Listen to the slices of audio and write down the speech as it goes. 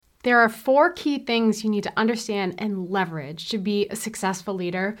There are 4 key things you need to understand and leverage to be a successful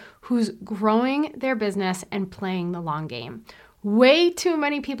leader who's growing their business and playing the long game. Way too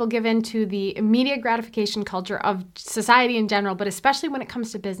many people give in to the immediate gratification culture of society in general, but especially when it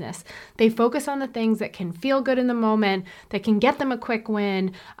comes to business. They focus on the things that can feel good in the moment, that can get them a quick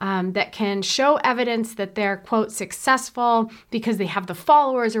win, that can show evidence that they're, quote, successful because they have the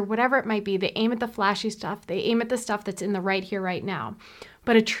followers or whatever it might be. They aim at the flashy stuff. They aim at the stuff that's in the right here, right now.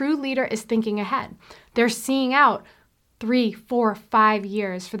 But a true leader is thinking ahead. They're seeing out 3, 4, 5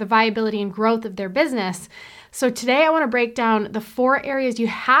 years for the viability and growth of their business. So today I want to break down the 4 areas you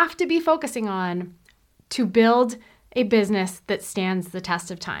have to be focusing on to build a business that stands the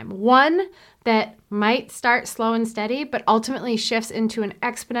test of time. One that might start slow and steady, but ultimately shifts into an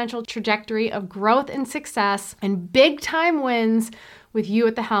exponential trajectory of growth and success and big time wins with you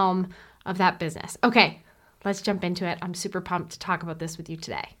at the helm of that business. Okay, let's jump into it. I'm super pumped to talk about this with you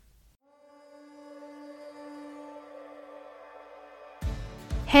today.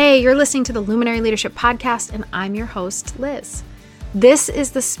 Hey, you're listening to the Luminary Leadership Podcast, and I'm your host, Liz. This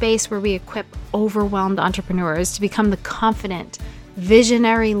is the space where we equip overwhelmed entrepreneurs to become the confident,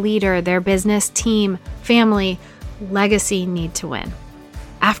 visionary leader their business, team, family, legacy need to win.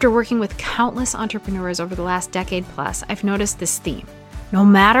 After working with countless entrepreneurs over the last decade plus, I've noticed this theme. No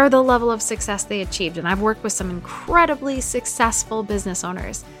matter the level of success they achieved, and I've worked with some incredibly successful business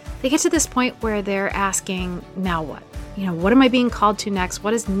owners, they get to this point where they're asking, now what? What am I being called to next?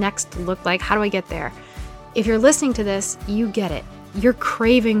 What does next look like? How do I get there? If you're listening to this, you get it. You're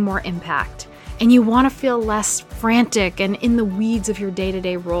craving more impact, and you want to feel less frantic and in the weeds of your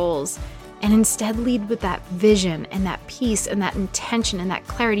day-to-day roles, and instead lead with that vision and that peace and that intention and that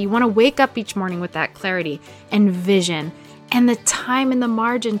clarity. You want to wake up each morning with that clarity and vision and the time and the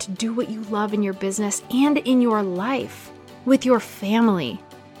margin to do what you love in your business and in your life with your family.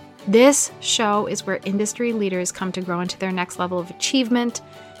 This show is where industry leaders come to grow into their next level of achievement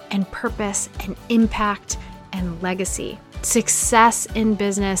and purpose and impact and legacy, success in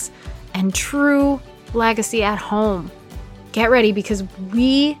business, and true legacy at home. Get ready, because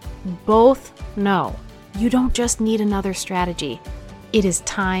we both know you don't just need another strategy. It is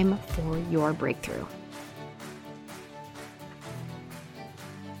time for your breakthrough.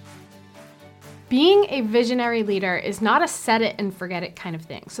 Being a visionary leader is not a set it and forget it kind of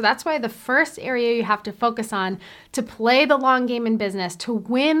thing. So that's why the first area you have to focus on to play the long game in business, to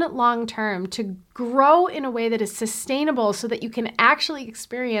win long term, to grow in a way that is sustainable so that you can actually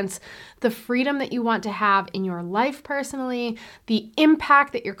experience the freedom that you want to have in your life personally, the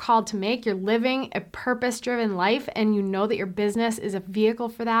impact that you're called to make. You're living a purpose-driven life, and you know that your business is a vehicle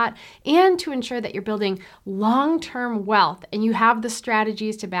for that, and to ensure that you're building long-term wealth and you have the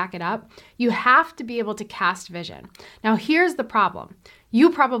strategies to back it up. You have to be able to cast vision. Now, here's the problem. You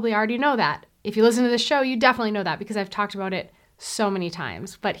probably already know that. If you listen to this show, you definitely know that because I've talked about it so many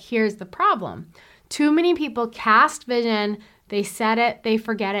times. But here's the problem. Too many people cast vision, they set it, they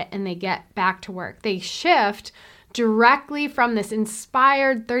forget it, and they get back to work. They shift directly from this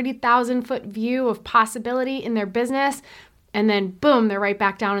inspired 30,000-foot view of possibility in their business, and then boom, they're right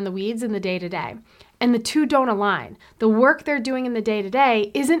back down in the weeds in the day-to-day. And the two don't align. The work they're doing in the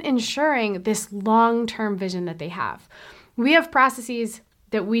day-to-day isn't ensuring this long-term vision that they have. We have processes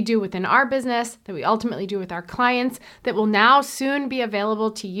that we do within our business, that we ultimately do with our clients, that will now soon be available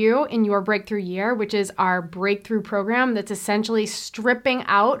to you in your breakthrough year, which is our breakthrough program that's essentially stripping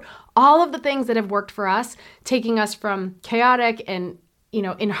out all of the things that have worked for us, taking us from chaotic and,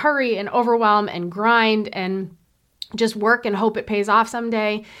 in hurry and overwhelm and grind and just work and hope it pays off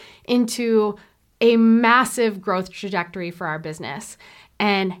someday, into a massive growth trajectory for our business.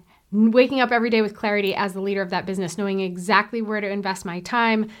 And waking up every day with clarity as the leader of that business, knowing exactly where to invest my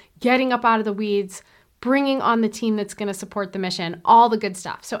time, getting up out of the weeds, bringing on the team that's going to support the mission, all the good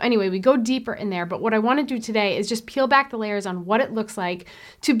stuff. So anyway, we go deeper in there, but what I want to do today is just peel back the layers on what it looks like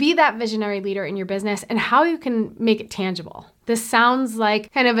to be that visionary leader in your business and how you can make it tangible. This sounds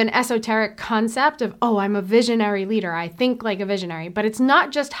like kind of an esoteric concept of, oh, I'm a visionary leader. I think like a visionary, but it's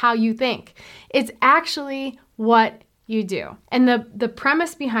not just how you think. It's actually what you do. And the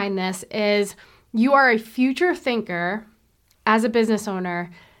premise behind this is you are a future thinker as a business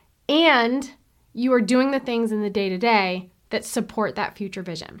owner, and you are doing the things in the day-to-day that support that future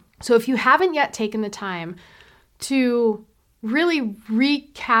vision. So if you haven't yet taken the time to really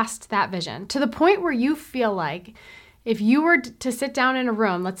recast that vision to the point where you feel like If you were to sit down in a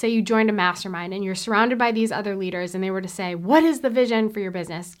room, let's say you joined a mastermind and you're surrounded by these other leaders and they were to say, what is the vision for your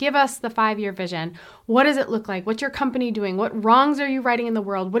business? Give us the 5-year vision. What does it look like? What's your company doing? What wrongs are you righting in the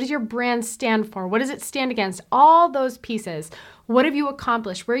world? What does your brand stand for? What does it stand against? All those pieces. What have you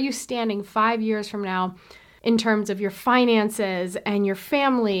accomplished? Where are you standing 5 years from now in terms of your finances and your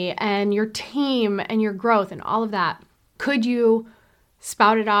family and your team and your growth and all of that? Could you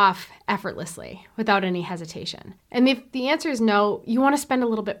spout it off effortlessly without any hesitation? And if the answer is no, you want to spend a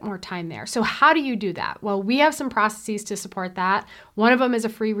little bit more time there. So how do you do that? Well, we have some processes to support that. One of them is a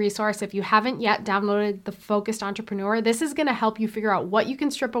free resource. If you haven't yet downloaded the Focused Entrepreneur, this is going to help you figure out what you can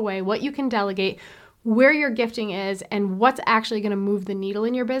strip away, what you can delegate, where your gifting is, and what's actually going to move the needle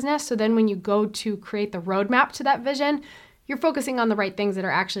in your business. So then when you go to create the roadmap to that vision, you're focusing on the right things that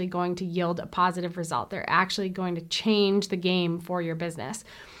are actually going to yield a positive result. They're actually going to change the game for your business.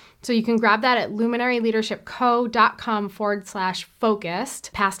 So you can grab that at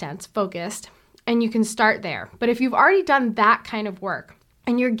luminaryleadershipco.com/focused, past tense, focused, and you can start there. But if you've already done that kind of work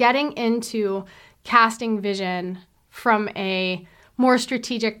and you're getting into casting vision from a more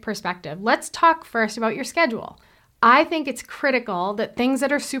strategic perspective, let's talk first about your schedule. I think it's critical that things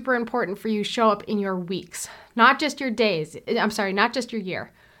that are super important for you show up in your weeks, not just your days. Not just your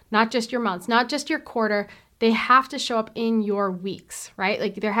year, not just your months, not just your quarter. They have to show up in your weeks, right?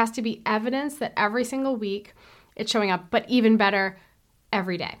 Like there has to be evidence that every single week it's showing up, but even better,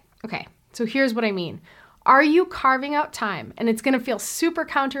 every day. Okay, so here's what I mean. Are you carving out time? And it's going to feel super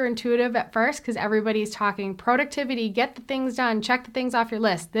counterintuitive at first because everybody's talking productivity, get the things done, check the things off your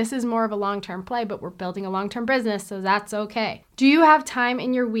list. This is more of a long-term play, but we're building a long-term business, so that's okay. Do you have time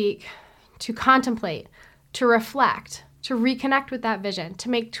in your week to contemplate, to reflect, to reconnect with that vision, to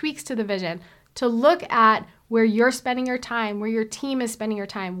make tweaks to the vision, to look at where you're spending your time, where your team is spending your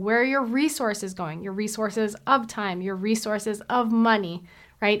time, where your resources going, your resources of time, your resources of money,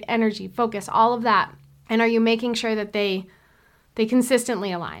 right? Energy, focus, all of that. And are you making sure that they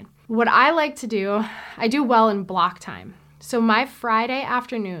consistently align? What I like to do, I do well in block time. So my Friday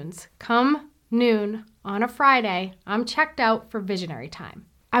afternoons, come noon on a Friday, I'm checked out for visionary time.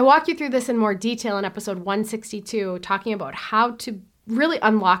 I walk you through this in more detail in episode 162, talking about how to really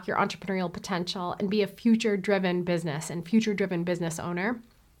unlock your entrepreneurial potential and be a future-driven business and future-driven business owner.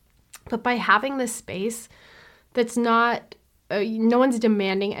 But by having this space that's not no one's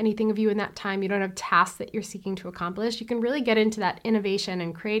demanding anything of you in that time. You don't have tasks that you're seeking to accomplish. You can really get into that innovation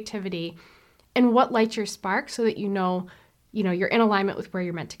and creativity and what lights your spark so that you know you're in alignment with where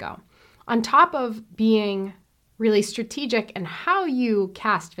you're meant to go. On top of being really strategic in how you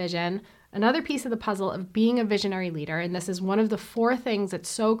cast vision, another piece of the puzzle of being a visionary leader, and this is one of the 4 things that's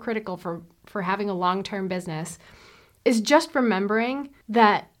so critical for having a long-term business, is just remembering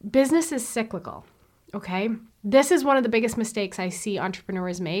that business is cyclical, okay? This is one of the biggest mistakes I see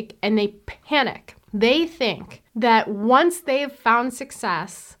entrepreneurs make, and they panic. They think that once they've found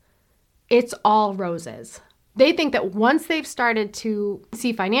success, it's all roses. They think that once they've started to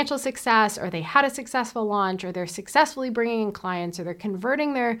see financial success, or they had a successful launch, or they're successfully bringing in clients, or they're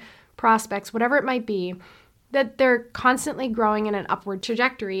converting their prospects, whatever it might be, that they're constantly growing in an upward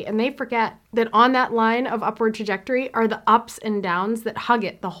trajectory. And they forget that on that line of upward trajectory are the ups and downs that hug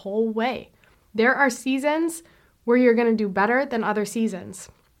it the whole way. There are seasons where you're going to do better than other seasons.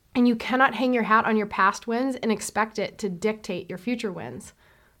 And you cannot hang your hat on your past wins and expect it to dictate your future wins.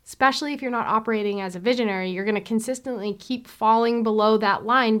 Especially if you're not operating as a visionary, you're going to consistently keep falling below that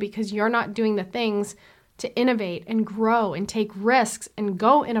line because you're not doing the things to innovate and grow and take risks and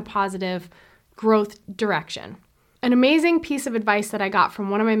go in a positive growth direction. An amazing piece of advice that I got from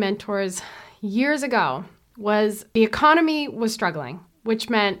one of my mentors years ago was the economy was struggling, which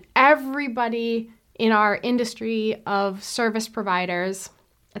meant everybody in our industry of service providers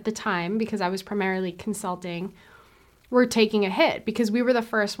at the time, because I was primarily consulting, were taking a hit because we were the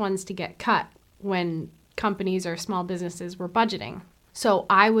first ones to get cut when companies or small businesses were budgeting. So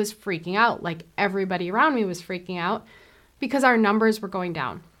I was freaking out, like everybody around me was freaking out because our numbers were going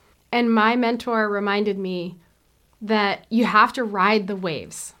down. And my mentor reminded me that you have to ride the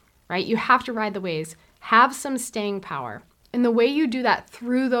waves, right? You have to ride the waves, have some staying power. And the way you do that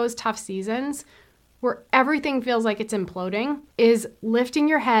through those tough seasons where everything feels like it's imploding is lifting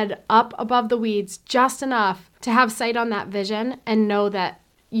your head up above the weeds just enough to have sight on that vision and know that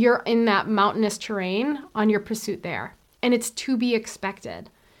you're in that mountainous terrain on your pursuit there. And it's to be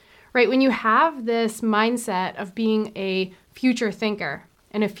expected, right? When you have this mindset of being a future thinker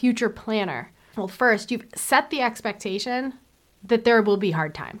and a future planner, well, first, you've set the expectation that there will be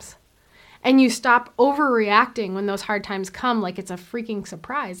hard times. And you stop overreacting when those hard times come like it's a freaking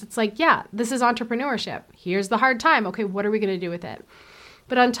surprise. It's like, yeah, this is entrepreneurship. Here's the hard time. Okay, what are we going to do with it?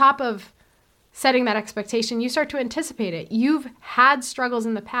 But on top of setting that expectation, you start to anticipate it. You've had struggles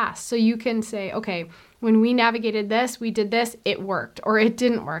in the past, so you can say, okay, when we navigated this, we did this, it worked, or it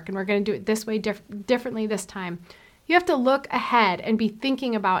didn't work, and we're going to do it this way differently this time. You have to look ahead and be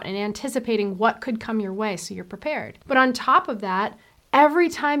thinking about and anticipating what could come your way so you're prepared. But on top of that, every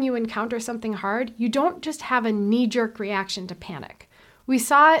time you encounter something hard, you don't just have a knee-jerk reaction to panic. We've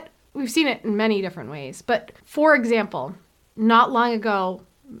seen it in many different ways. But for example, not long ago,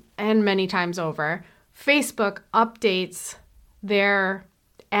 and many times over, Facebook updates their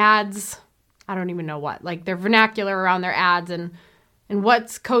ads, I don't even know what, like their vernacular around their ads and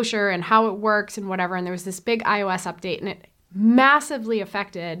what's kosher and how it works and whatever. And there was this big iOS update, and it massively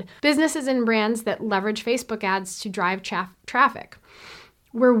affected businesses and brands that leverage Facebook ads to drive traffic,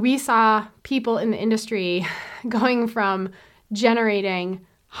 where we saw people in the industry going from generating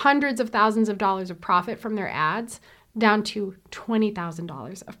hundreds of thousands of dollars of profit from their ads down to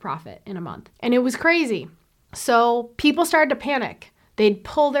 $20,000 of profit in a month. And it was crazy. So people started to panic. They'd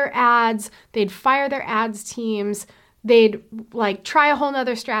pull their ads, they'd fire their ads teams, they'd like try a whole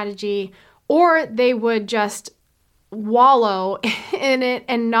nother strategy, or they would just wallow in it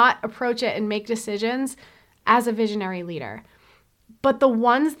and not approach it and make decisions as a visionary leader. But the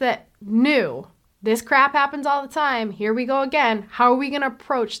ones that knew this crap happens all the time, here we go again, how are we going to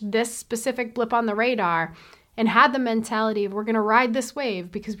approach this specific blip on the radar, and had the mentality of we're going to ride this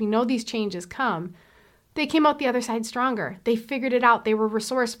wave because we know these changes come, they came out the other side stronger. They figured it out. They were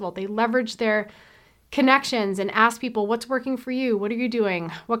resourceful. They leveraged their connections and asked people, what's working for you? What are you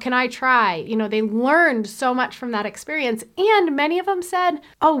doing? What can I try? You know, they learned so much from that experience. And many of them said,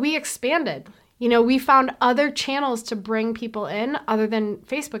 oh, we expanded. You know, we found other channels to bring people in other than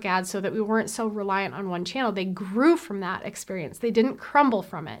Facebook ads so that we weren't so reliant on one channel. They grew from that experience. They didn't crumble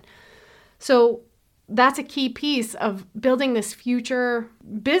from it. So that's a key piece of building this future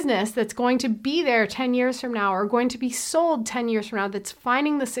business that's going to be there 10 years from now or going to be sold 10 years from now, that's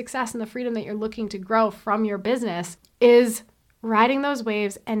finding the success and the freedom that you're looking to grow from your business, is riding those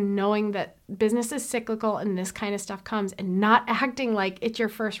waves and knowing that business is cyclical and this kind of stuff comes, and not acting like it's your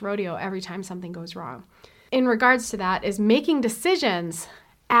first rodeo every time something goes wrong. In regards to that is making decisions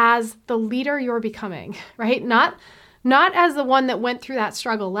as the leader you're becoming, right? Not as the one that went through that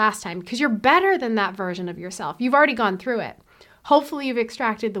struggle last time, because you're better than that version of yourself. You've already gone through it. Hopefully you've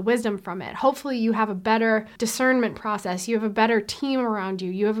extracted the wisdom from it. Hopefully you have a better discernment process. You have a better team around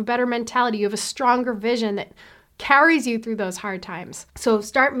you. You have a better mentality. You have a stronger vision that carries you through those hard times. So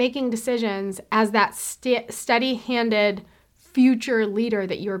start making decisions as that steady-handed future leader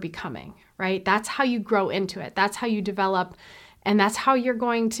that you're becoming, right? That's how you grow into it. That's how you develop. And that's how you're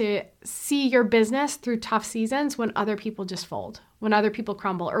going to see your business through tough seasons when other people just fold, when other people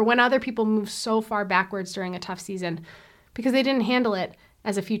crumble, or when other people move so far backwards during a tough season because they didn't handle it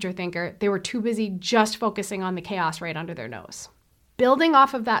as a future thinker. They were too busy just focusing on the chaos right under their nose. Building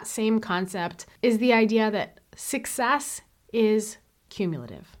off of that same concept is the idea that success is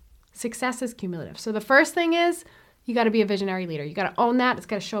cumulative. Success is cumulative. So the first thing is you got to be a visionary leader. You got to own that. It's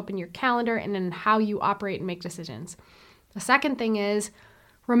got to show up in your calendar and in how you operate and make decisions. The second thing is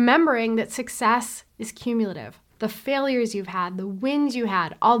remembering that success is cumulative. The failures you've had, the wins you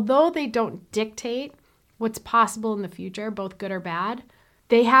had, although they don't dictate what's possible in the future, both good or bad,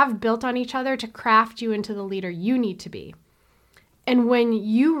 they have built on each other to craft you into the leader you need to be. And when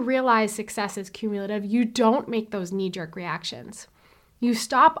you realize success is cumulative, you don't make those knee-jerk reactions. You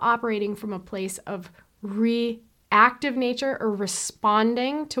stop operating from a place of reactive nature or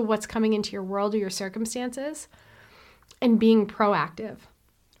responding to what's coming into your world or your circumstances, and being proactive,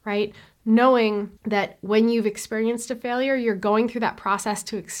 right? Knowing that when you've experienced a failure, you're going through that process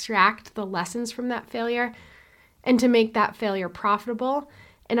to extract the lessons from that failure and to make that failure profitable,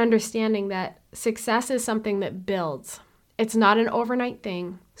 and understanding that success is something that builds. It's not an overnight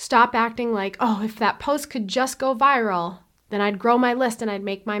thing. Stop acting like, oh, if that post could just go viral, then I'd grow my list and I'd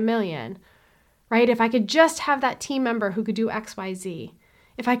make my million, right? If I could just have that team member who could do X, Y, Z.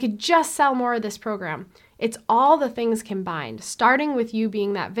 If I could just sell more of this program. It's all the things combined, starting with you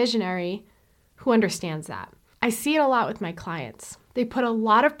being that visionary who understands that. I see it a lot with my clients. They put a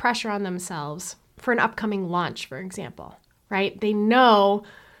lot of pressure on themselves for an upcoming launch, for example, right? They know,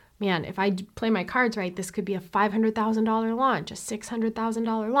 man, if I play my cards right, this could be a $500,000 launch, a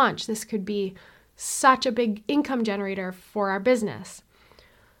 $600,000 launch. This could be such a big income generator for our business.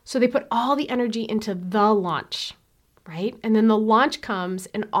 So they put all the energy into the launch, right? And then the launch comes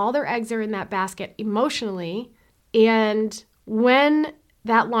and all their eggs are in that basket emotionally. And when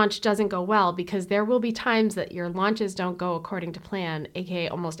that launch doesn't go well, because there will be times that your launches don't go according to plan, aka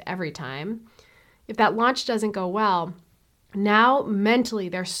almost every time. If that launch doesn't go well, now mentally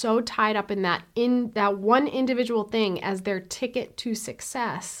they're so tied up in that one individual thing as their ticket to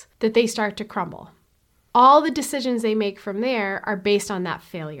success that they start to crumble. All the decisions they make from there are based on that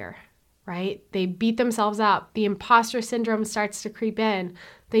failure, right? They beat themselves up. The imposter syndrome starts to creep in.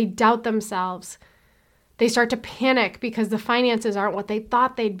 They doubt themselves. They start to panic because the finances aren't what they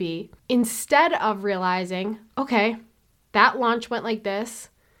thought they'd be. Instead of realizing, okay, that launch went like this.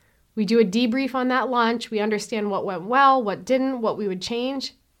 We do a debrief on that launch. We understand what went well, what didn't, what we would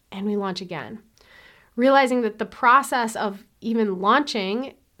change, and we launch again. Realizing that the process of even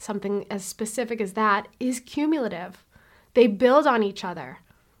launching something as specific as that is cumulative. They build on each other.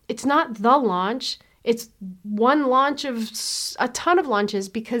 It's not the launch. It's one launch of a ton of launches,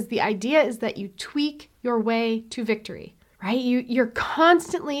 because the idea is that you tweak your way to victory, right? You're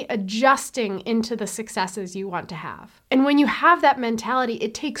constantly adjusting into the successes you want to have. And when you have that mentality,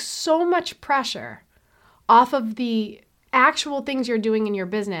 it takes so much pressure off of the actual things you're doing in your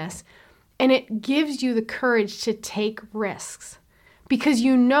business, and it gives you the courage to take risks, because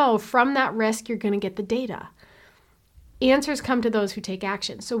you know from that risk you're going to get the data. Answers come to those who take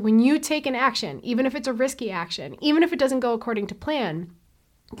action. So when you take an action, even if it's a risky action, even if it doesn't go according to plan,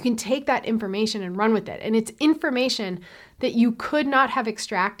 you can take that information and run with it. And it's information that you could not have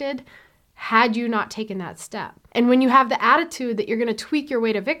extracted had you not taken that step. And when you have the attitude that you're going to tweak your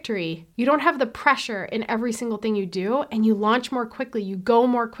way to victory, you don't have the pressure in every single thing you do, and you launch more quickly, you go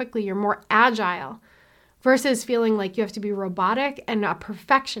more quickly, you're more agile, versus feeling like you have to be robotic and a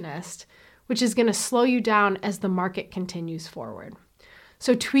perfectionist, which is going to slow you down as the market continues forward.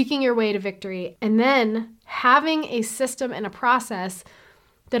 So tweaking your way to victory, and then having a system and a process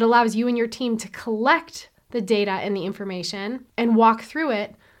that allows you and your team to collect the data and the information and walk through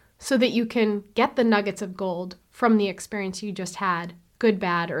it so that you can get the nuggets of gold from the experience you just had, good,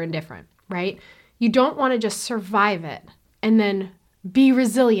 bad, or indifferent, right? You don't want to just survive it and then be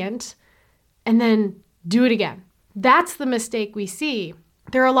resilient and then do it again. That's the mistake we see.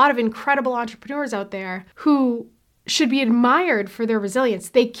 There are a lot of incredible entrepreneurs out there who should be admired for their resilience.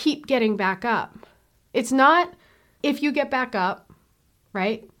 They keep getting back up. It's not if you get back up,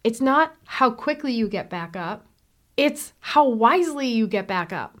 right? It's not how quickly you get back up. It's how wisely you get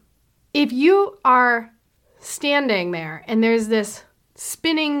back up. If you are standing there and there's this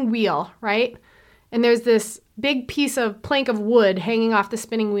spinning wheel, right? And there's this big piece of plank of wood hanging off the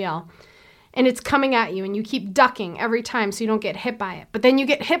spinning wheel, and it's coming at you, and you keep ducking every time so you don't get hit by it. But then you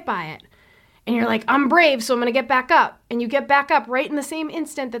get hit by it, and you're like, I'm brave, so I'm going to get back up. And you get back up right in the same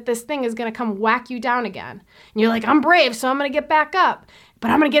instant that this thing is going to come whack you down again. And you're like, I'm brave, so I'm going to get back up. But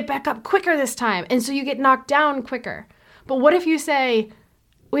I'm going to get back up quicker this time. And so you get knocked down quicker. But what if you say,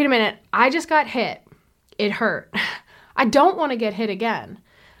 wait a minute, I just got hit. It hurt. I don't want to get hit again.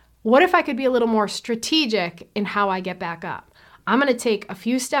 What if I could be a little more strategic in how I get back up? I'm going to take a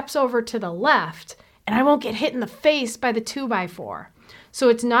few steps over to the left, and I won't get hit in the face by the 2x4. So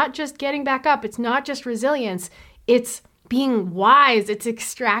it's not just getting back up. It's not just resilience. It's being wise. It's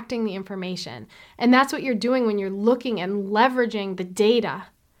extracting the information. And that's what you're doing when you're looking and leveraging the data,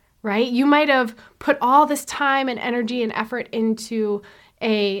 right? You might have put all this time and energy and effort into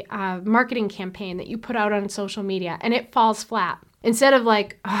a marketing campaign that you put out on social media, and it falls flat. Instead of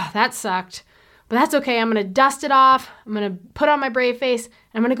like, oh, that sucked, but that's okay. I'm going to dust it off. I'm going to put on my brave face, and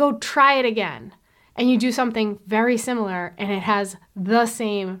I'm going to go try it again. And you do something very similar, and it has the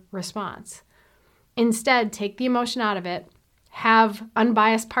same response. Instead, take the emotion out of it. Have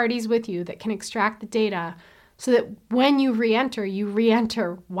unbiased parties with you that can extract the data so that when you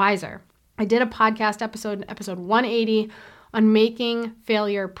re-enter wiser. I did a podcast episode 180 on making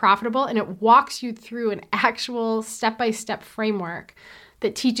failure profitable, and it walks you through an actual step-by-step framework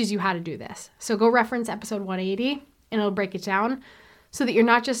that teaches you how to do this. So go reference episode 180, and it'll break it down so that you're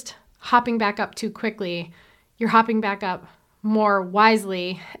not just hopping back up too quickly, you're hopping back up more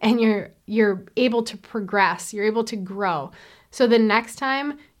wisely, and you're able to progress, you're able to grow. So the next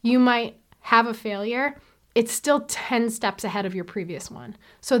time you might have a failure, it's still 10 steps ahead of your previous one.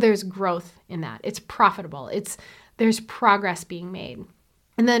 So there's growth in that. It's profitable. There's progress being made.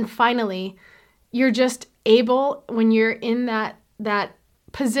 And then finally, you're just able, when you're in that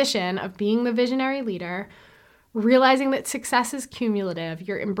position of being the visionary leader, realizing that success is cumulative,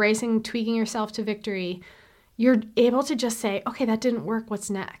 you're embracing tweaking yourself to victory, you're able to just say, okay, that didn't work, what's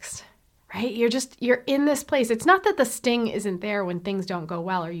next, right? You're in this place. It's not that the sting isn't there when things don't go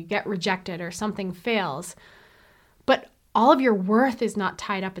well or you get rejected or something fails, but all of your worth is not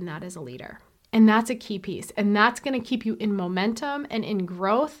tied up in that as a leader. And that's a key piece. And that's going to keep you in momentum and in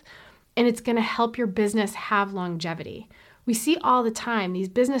growth. And it's going to help your business have longevity. We see all the time these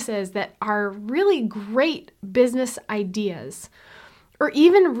businesses that are really great business ideas, or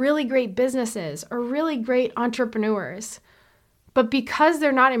even really great businesses or really great entrepreneurs. But because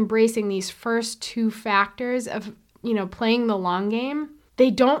they're not embracing these first two factors of, playing the long game,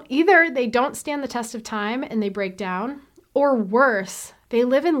 they don't stand the test of time and they break down, or worse, they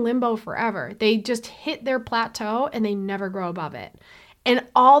live in limbo forever. They just hit their plateau and they never grow above it. And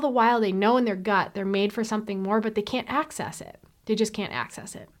all the while they know in their gut they're made for something more, but they can't access it. They just can't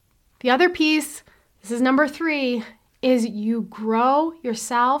access it. The other piece, this is number 3, is you grow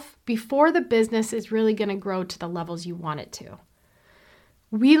yourself before the business is really going to grow to the levels you want it to.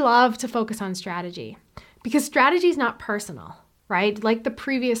 We love to focus on strategy because strategy is not personal, right? Like the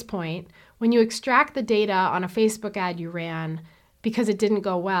previous point, when you extract the data on a Facebook ad you ran because it didn't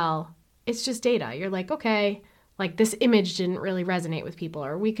go well, it's just data. You're like, okay, like this image didn't really resonate with people,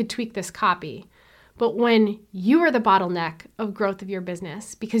 or we could tweak this copy. But when you are the bottleneck of growth of your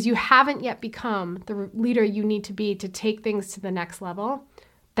business because you haven't yet become the leader you need to be to take things to the next level,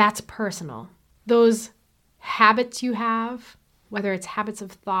 that's personal. Those habits you have, whether it's habits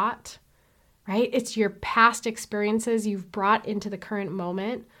of thought, right? It's your past experiences you've brought into the current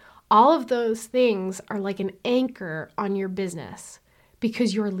moment. All of those things are like an anchor on your business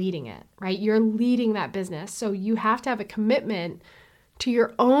because you're leading it, right? You're leading that business. So you have to have a commitment to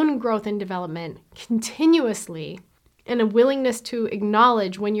your own growth and development continuously, and a willingness to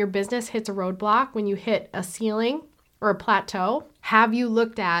acknowledge when your business hits a roadblock, when you hit a ceiling or a plateau. Have you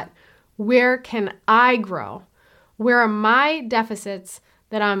looked at, where can I grow? Where are my deficits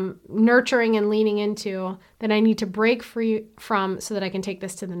that I'm nurturing and leaning into that I need to break free from so that I can take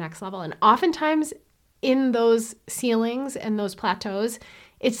this to the next level? And oftentimes in those ceilings and those plateaus,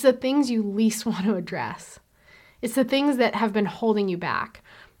 it's the things you least want to address. It's the things that have been holding you back.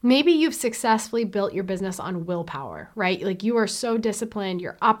 Maybe you've successfully built your business on willpower, right? Like you are so disciplined,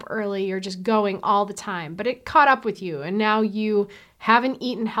 you're up early, you're just going all the time, but it caught up with you. And now you haven't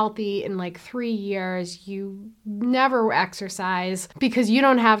eaten healthy in like 3 years. You never exercise because you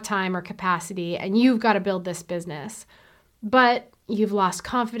don't have time or capacity, and you've got to build this business. But you've lost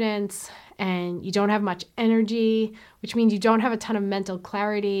confidence and you don't have much energy, which means you don't have a ton of mental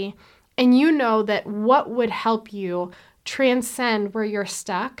clarity. And you know that what would help you transcend where you're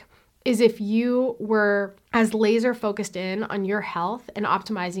stuck is if you were as laser focused in on your health and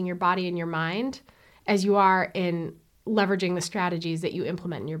optimizing your body and your mind as you are in leveraging the strategies that you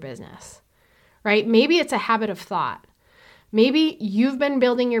implement in your business, right? Maybe it's a habit of thought. Maybe you've been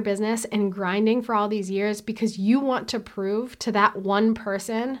building your business and grinding for all these years because you want to prove to that one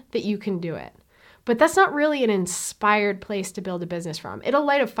person that you can do it. But that's not really an inspired place to build a business from. It'll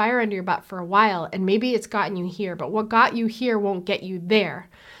light a fire under your butt for a while, and maybe it's gotten you here, but what got you here won't get you there.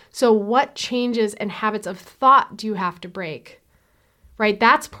 So what changes and habits of thought do you have to break? Right?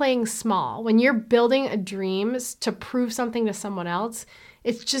 That's playing small. When you're building a dreams to prove something to someone else,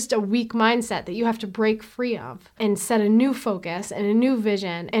 it's just a weak mindset that you have to break free of and set a new focus and a new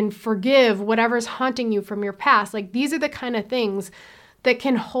vision and forgive whatever's haunting you from your past. Like these are the kind of things that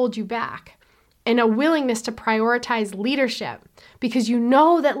can hold you back. And a willingness to prioritize leadership because you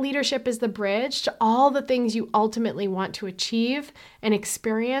know that leadership is the bridge to all the things you ultimately want to achieve and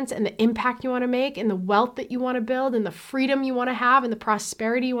experience, and the impact you want to make, and the wealth that you want to build, and the freedom you want to have, and the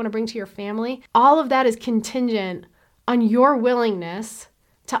prosperity you want to bring to your family. All of that is contingent on your willingness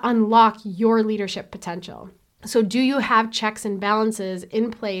to unlock your leadership potential. So do you have checks and balances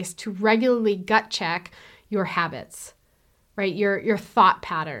in place to regularly gut check your habits? Right? Your thought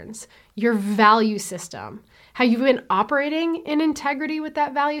patterns, your value system. Have you been operating in integrity with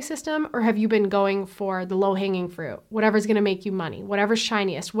that value system, or have you been going for the low-hanging fruit, whatever's going to make you money, whatever's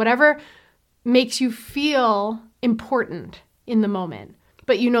shiniest, whatever makes you feel important in the moment?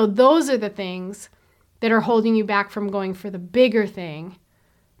 But those are the things that are holding you back from going for the bigger thing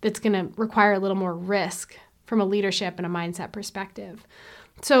that's going to require a little more risk from a leadership and a mindset perspective.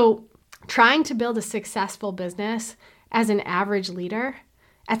 So trying to build a successful business as an average leader,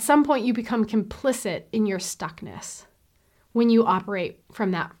 at some point you become complicit in your stuckness when you operate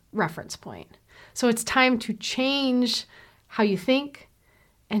from that reference point. So it's time to change how you think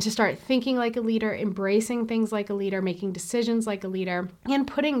and to start thinking like a leader, embracing things like a leader, making decisions like a leader, and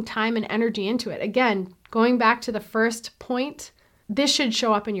putting time and energy into it. Again, going back to the first point, this should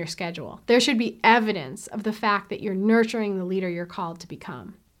show up in your schedule. There should be evidence of the fact that you're nurturing the leader you're called to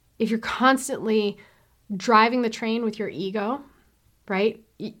become. If you're constantly driving the train with your ego, right?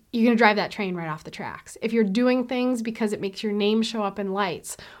 you're going to drive that train right off the tracks. If you're doing things because it makes your name show up in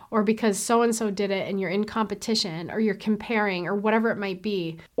lights, or because so-and-so did it and you're in competition, or you're comparing, or whatever it might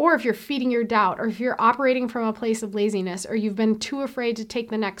be, or if you're feeding your doubt, or if you're operating from a place of laziness, or you've been too afraid to take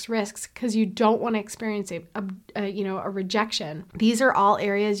the next risks because you don't want to experience a rejection, these are all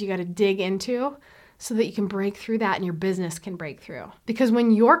areas you got to dig into so that you can break through that and your business can break through. Because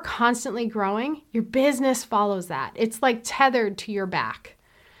when you're constantly growing, your business follows that. It's like tethered to your back.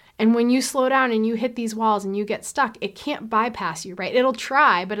 And when you slow down and you hit these walls and you get stuck, it can't bypass you, right? It'll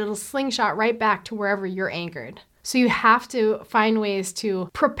try, but it'll slingshot right back to wherever you're anchored. So you have to find ways to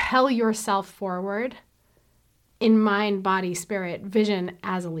propel yourself forward in mind, body, spirit, vision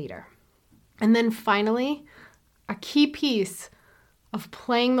as a leader. And then finally, a key piece of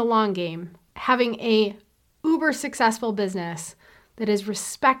playing the long game, having a uber successful business that is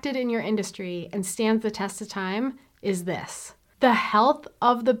respected in your industry and stands the test of time is this. The health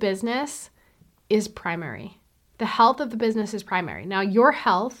of the business is primary. The health of the business is primary. Now, your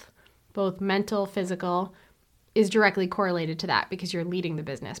health, both mental, physical, is directly correlated to that because you're leading the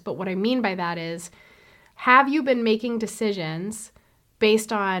business. But what I mean by that is, have you been making decisions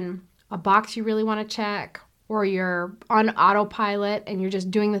based on a box you really want to check, or you're on autopilot and you're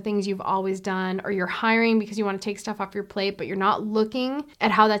just doing the things you've always done, or you're hiring because you want to take stuff off your plate, but you're not looking at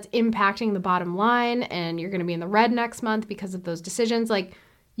how that's impacting the bottom line and you're going to be in the red next month because of those decisions? Like,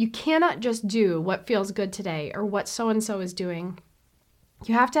 you cannot just do what feels good today or what so-and-so is doing.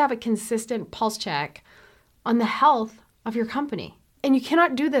 You have to have a consistent pulse check on the health of your company. And you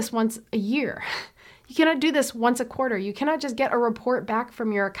cannot do this once a year. You cannot do this once a quarter. You cannot just get a report back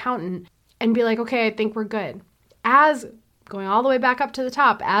from your accountant and be like, okay, I think we're good. As going all the way back up to the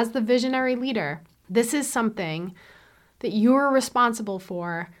top, as the visionary leader, this is something that you're responsible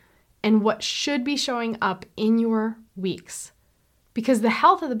for and what should be showing up in your weeks. Because the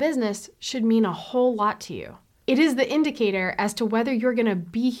health of the business should mean a whole lot to you. It is the indicator as to whether you're going to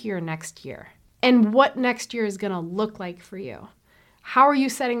be here next year and what next year is going to look like for you. How are you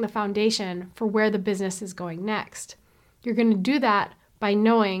setting the foundation for where the business is going next? You're going to do that by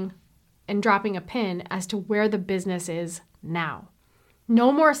knowing and dropping a pin as to where the business is now.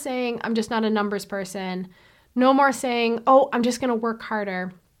 No more saying, I'm just not a numbers person. No more saying, oh, I'm just going to work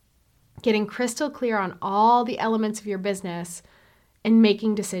harder. Getting crystal clear on all the elements of your business and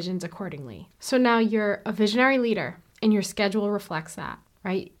making decisions accordingly. So now you're a visionary leader and your schedule reflects that,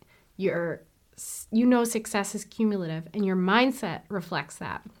 right? You know success is cumulative and your mindset reflects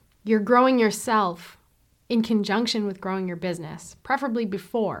that. You're growing yourself in conjunction with growing your business, preferably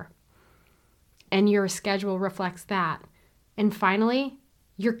before. And your schedule reflects that. And finally,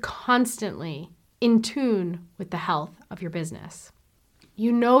 you're constantly in tune with the health of your business.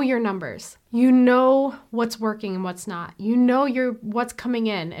 You know your numbers. You know what's working and what's not. You know what's coming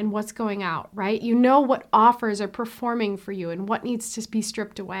in and what's going out, right? You know what offers are performing for you and what needs to be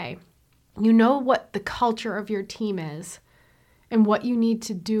stripped away. You know what the culture of your team is and what you need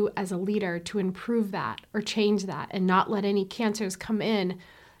to do as a leader to improve that or change that and not let any cancers come in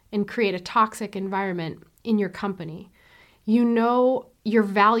and create a toxic environment in your company. You know your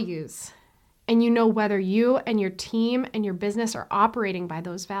values, and you know whether you and your team and your business are operating by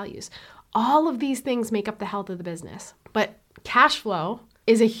those values. All of these things make up the health of the business, but cash flow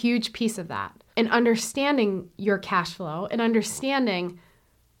is a huge piece of that. And understanding your cash flow and understanding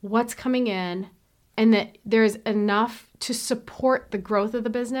what's coming in and that there's enough to support the growth of the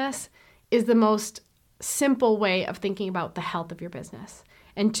business is the most simple way of thinking about the health of your business.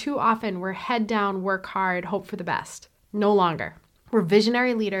 And too often we're head down, work hard, hope for the best. No longer. We're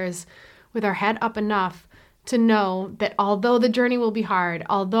visionary leaders with our head up enough to know that although the journey will be hard,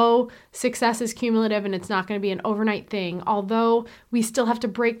 although success is cumulative and it's not going to be an overnight thing, although we still have to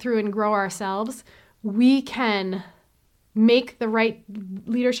break through and grow ourselves, we can make the right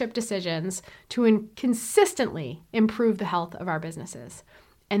leadership decisions to consistently improve the health of our businesses.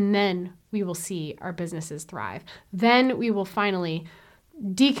 And then we will see our businesses thrive. Then we will finally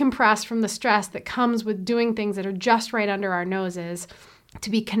decompress from the stress that comes with doing things that are just right under our noses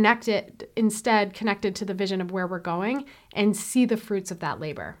to be connected to the vision of where we're going and see the fruits of that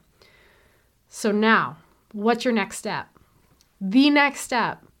labor. So now, what's your next step? The next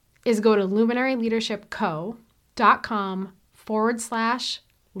step is go to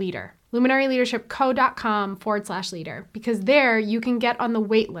luminaryleadershipco.com/leader. luminaryleadershipco.com/leader, because there you can get on the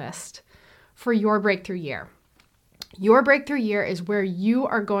wait list for your breakthrough year. Your breakthrough year is where you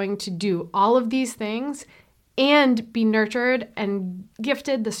are going to do all of these things and be nurtured and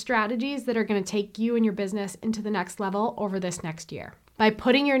gifted the strategies that are going to take you and your business into the next level over this next year. By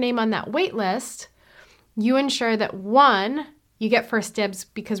putting your name on that wait list, you ensure that 1, you get first dibs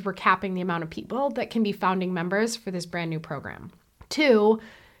because we're capping the amount of people that can be founding members for this brand new program. 2,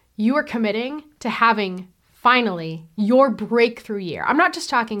 you are committing to having finally your breakthrough year. I'm not just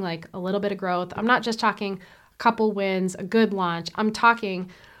talking like a little bit of growth. I'm not just talking a couple wins, a good launch. I'm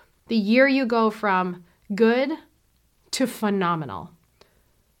talking the year you go from good to phenomenal.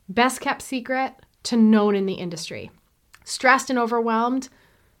 Best kept secret to known in the industry. Stressed and overwhelmed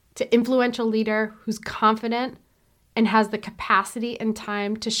to influential leader who's confident and has the capacity and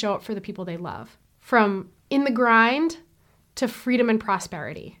time to show up for the people they love. From in the grind to freedom and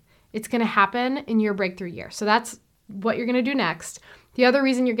prosperity. It's going to happen in your breakthrough year. So that's what you're going to do next. The other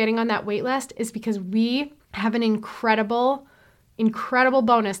reason you're getting on that wait list is because we have an incredible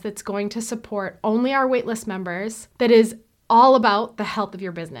bonus that's going to support only our waitlist members that is all about the health of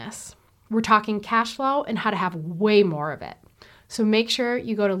your business. We're talking cash flow and how to have way more of it. So make sure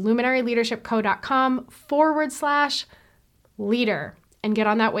you go to luminaryleadershipco.com/leader and get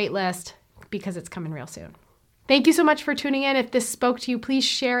on that wait list because it's coming real soon. Thank you so much for tuning in. If this spoke to you, please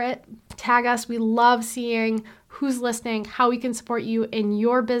share it, tag us. We love seeing who's listening, how we can support you in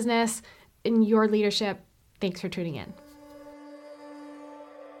your business, in your leadership. Thanks for tuning in.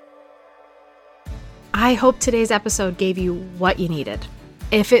 I hope today's episode gave you what you needed.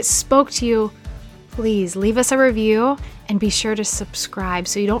 If it spoke to you, please leave us a review and be sure to subscribe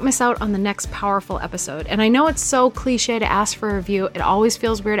so you don't miss out on the next powerful episode. And I know it's so cliche to ask for a review. It always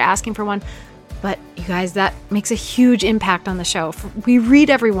feels weird asking for one, but you guys, that makes a huge impact on the show. We read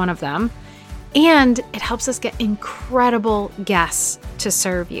every one of them, and it helps us get incredible guests to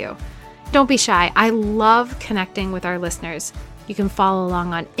serve you. Don't be shy. I love connecting with our listeners. You can follow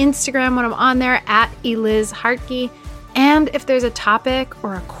along on Instagram when I'm on there at Eliz Hartke. And if there's a topic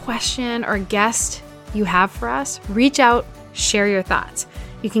or a question or a guest you have for us, reach out, share your thoughts.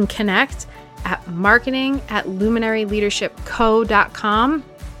 You can connect at marketing@luminaryleadershipco.com.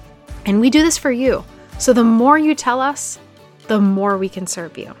 And we do this for you. So the more you tell us, the more we can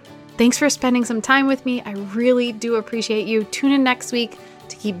serve you. Thanks for spending some time with me. I really do appreciate you. Tune in next week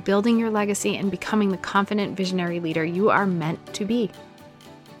to keep building your legacy and becoming the confident visionary leader you are meant to be.